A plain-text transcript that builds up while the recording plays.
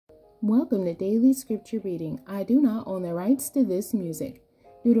Welcome to Daily Scripture Reading. I do not own the rights to this music.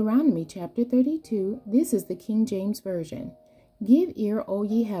 Deuteronomy chapter 32, this is the King James Version. Give ear, O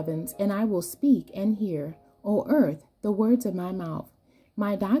ye heavens, and I will speak and hear, O earth, the words of my mouth.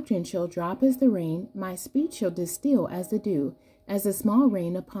 My doctrine shall drop as the rain, my speech shall distill as the dew, as the small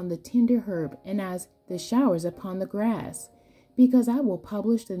rain upon the tender herb, and as the showers upon the grass. Because I will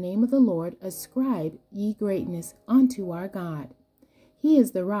publish the name of the Lord, ascribe ye greatness unto our God. He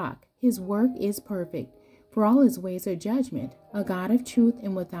is the rock, his work is perfect, for all his ways are judgment, a God of truth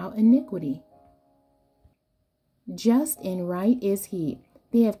and without iniquity. Just and right is he.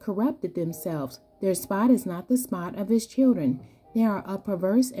 They have corrupted themselves. Their spot is not the spot of his children. They are a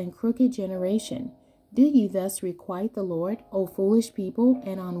perverse and crooked generation. Do ye thus requite the Lord, O foolish people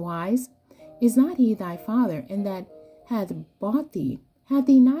and unwise? Is not he thy father, and that hath bought thee? Hath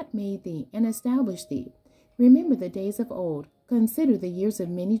he not made thee and established thee? Remember the days of old. Consider the years of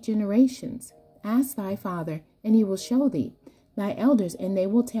many generations. Ask thy father, and he will show thee, thy elders, and they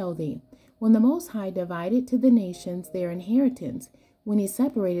will tell thee. When the Most High divided to the nations their inheritance, when he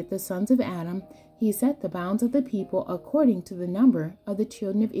separated the sons of Adam, he set the bounds of the people according to the number of the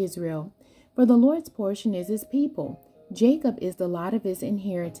children of Israel. For the Lord's portion is his people. Jacob is the lot of his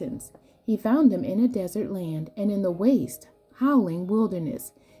inheritance. He found them in a desert land, and in the waste, howling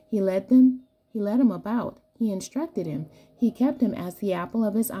wilderness. He led him about. He instructed him. He kept him as the apple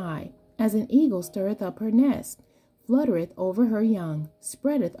of his eye. As an eagle stirreth up her nest, fluttereth over her young,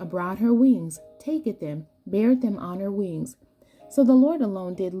 spreadeth abroad her wings, taketh them, beareth them on her wings. So the Lord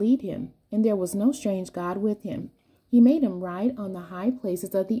alone did lead him, and there was no strange God with him. He made him ride on the high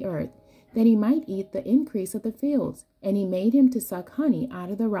places of the earth, that he might eat the increase of the fields. And he made him to suck honey out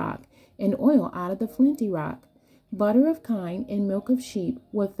of the rock, and oil out of the flinty rock, butter of kine, and milk of sheep,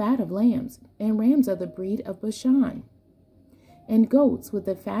 with fat of lambs, and rams of the breed of Bashan, and goats with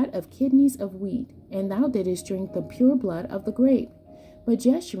the fat of kidneys of wheat. And thou didst drink the pure blood of the grape. But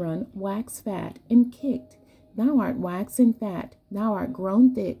Jeshurun waxed fat, and kicked. Thou art waxen fat, thou art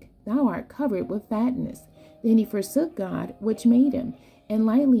grown thick, thou art covered with fatness. Then he forsook God, which made him, and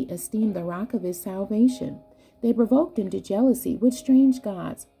lightly esteemed the rock of his salvation. They provoked him to jealousy with strange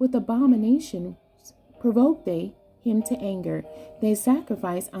gods, with abominations provoked they him to anger. They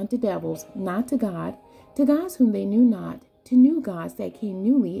sacrificed unto devils, not to gods whom they knew not, to new gods that came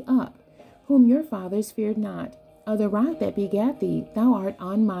newly up, whom your fathers feared not. Of the rock that begat thee thou art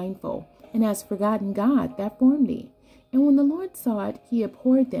unmindful, and hast forgotten God that formed thee. And when the Lord saw it, he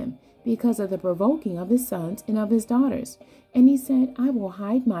abhorred them, because of the provoking of his sons and of his daughters. And he said, I will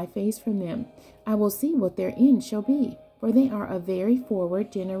hide my face from them. I will see what their end shall be, for they are a very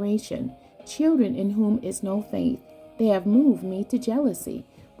forward generation, children in whom is no faith. They have moved me to jealousy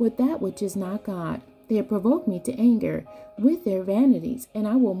with that which is not God. They have provoked me to anger with their vanities, and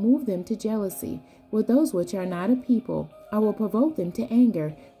I will move them to jealousy with those which are not a people. I will provoke them to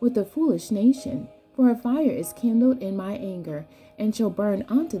anger with the foolish nation. For a fire is kindled in my anger, and shall burn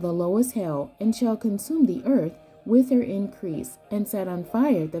unto the lowest hell, and shall consume the earth with her increase, and set on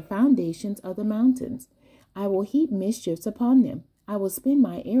fire the foundations of the mountains. I will heap mischiefs upon them. I will spin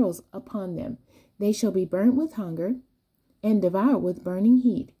my arrows upon them. They shall be burnt with hunger, and devoured with burning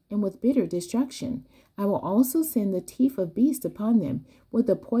heat, and with bitter destruction. I will also send the teeth of beasts upon them, with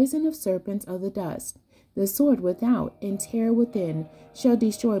the poison of serpents of the dust. The sword without, and terror within, shall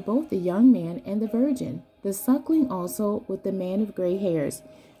destroy both the young man and the virgin, the suckling also with the man of gray hairs.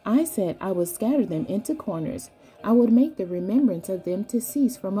 I said I would scatter them into corners. I would make the remembrance of them to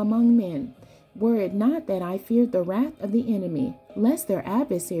cease from among men. Were it not that I feared the wrath of the enemy, lest their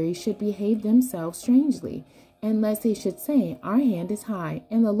adversaries should behave themselves strangely, and lest they should say, Our hand is high,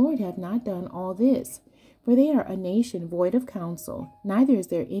 and the Lord hath not done all this. For they are a nation void of counsel, neither is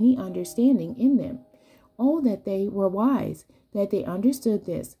there any understanding in them. Oh, that they were wise, that they understood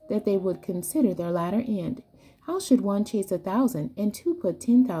this, that they would consider their latter end. How should one chase 1,000, and two put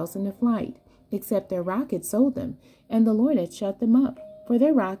 10,000 to flight, except their rock had sold them, and the Lord had shut them up? For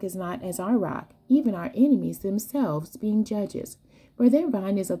their rock is not as our rock, even our enemies themselves being judges. For their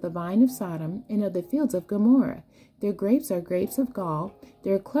vine is of the vine of Sodom, and of the fields of Gomorrah. Their grapes are grapes of gall,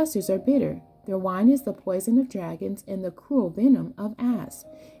 their clusters are bitter. Their wine is the poison of dragons, and the cruel venom of asps.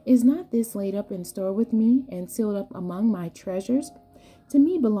 Is not this laid up in store with me, and sealed up among my treasures? To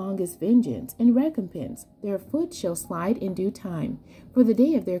me belongeth vengeance and recompense. Their foot shall slide in due time, for the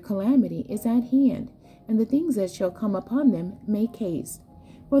day of their calamity is at hand, and the things that shall come upon them make haste.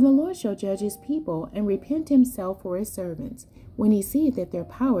 For the Lord shall judge his people, and repent himself for his servants, when he seeth that their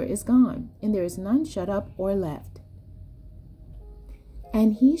power is gone, and there is none shut up or left.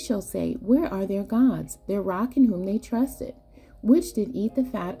 And he shall say, Where are their gods, their rock in whom they trusted? which did eat the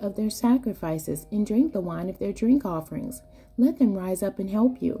fat of their sacrifices and drink the wine of their drink offerings. Let them rise up and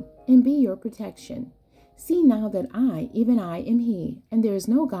help you, and be your protection. See now that I, even I, am He, and there is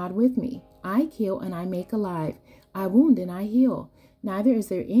no God with me. I kill and I make alive. I wound and I heal. Neither is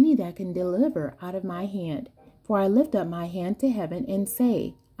there any that can deliver out of my hand. For I lift up my hand to heaven and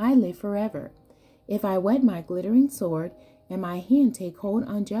say, I live forever. If I whet my glittering sword, and my hand take hold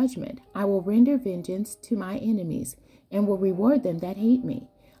on judgment, I will render vengeance to my enemies, and will reward them that hate me.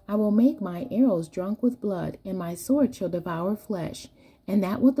 I will make my arrows drunk with blood, and my sword shall devour flesh, and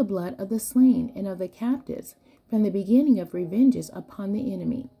that with the blood of the slain and of the captives, from the beginning of revenges upon the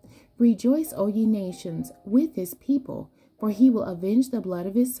enemy. Rejoice, O ye nations, with his people, for he will avenge the blood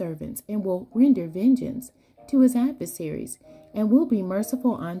of his servants, and will render vengeance to his adversaries, and will be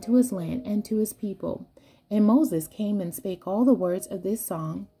merciful unto his land and to his people. And Moses came and spake all the words of this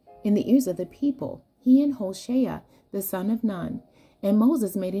song in the ears of the people, he and Hoshea the son of Nun. And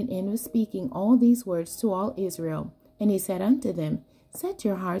Moses made an end of speaking all these words to all Israel. And he said unto them, Set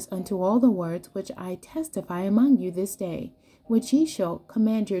your hearts unto all the words which I testify among you this day, which ye shall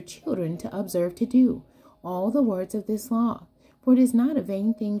command your children to observe to do, all the words of this law. For it is not a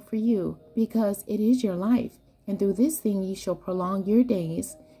vain thing for you, because it is your life, and through this thing ye shall prolong your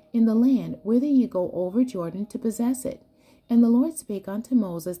days in the land whither ye go over Jordan to possess it. And the Lord spake unto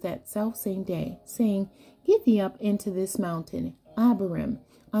Moses that selfsame day, saying, Get thee up into this mountain, Abiram,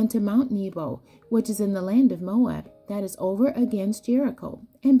 unto Mount Nebo, which is in the land of Moab, that is over against Jericho.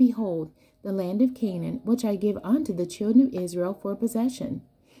 And behold, the land of Canaan, which I give unto the children of Israel for possession.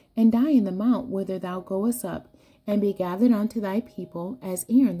 And die in the mount whither thou goest up, and be gathered unto thy people, as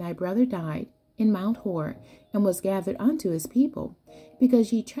Aaron thy brother died in Mount Hor, and was gathered unto his people,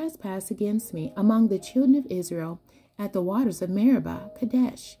 because ye trespassed against me among the children of Israel at the waters of Meribah,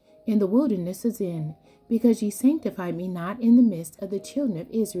 Kadesh, in the wilderness of Zin, because ye sanctified me not in the midst of the children of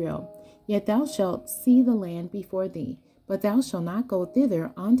Israel. Yet thou shalt see the land before thee, but thou shalt not go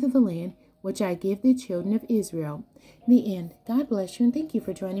thither unto the land which I give the children of Israel. The end. God bless you, and thank you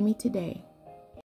for joining me today.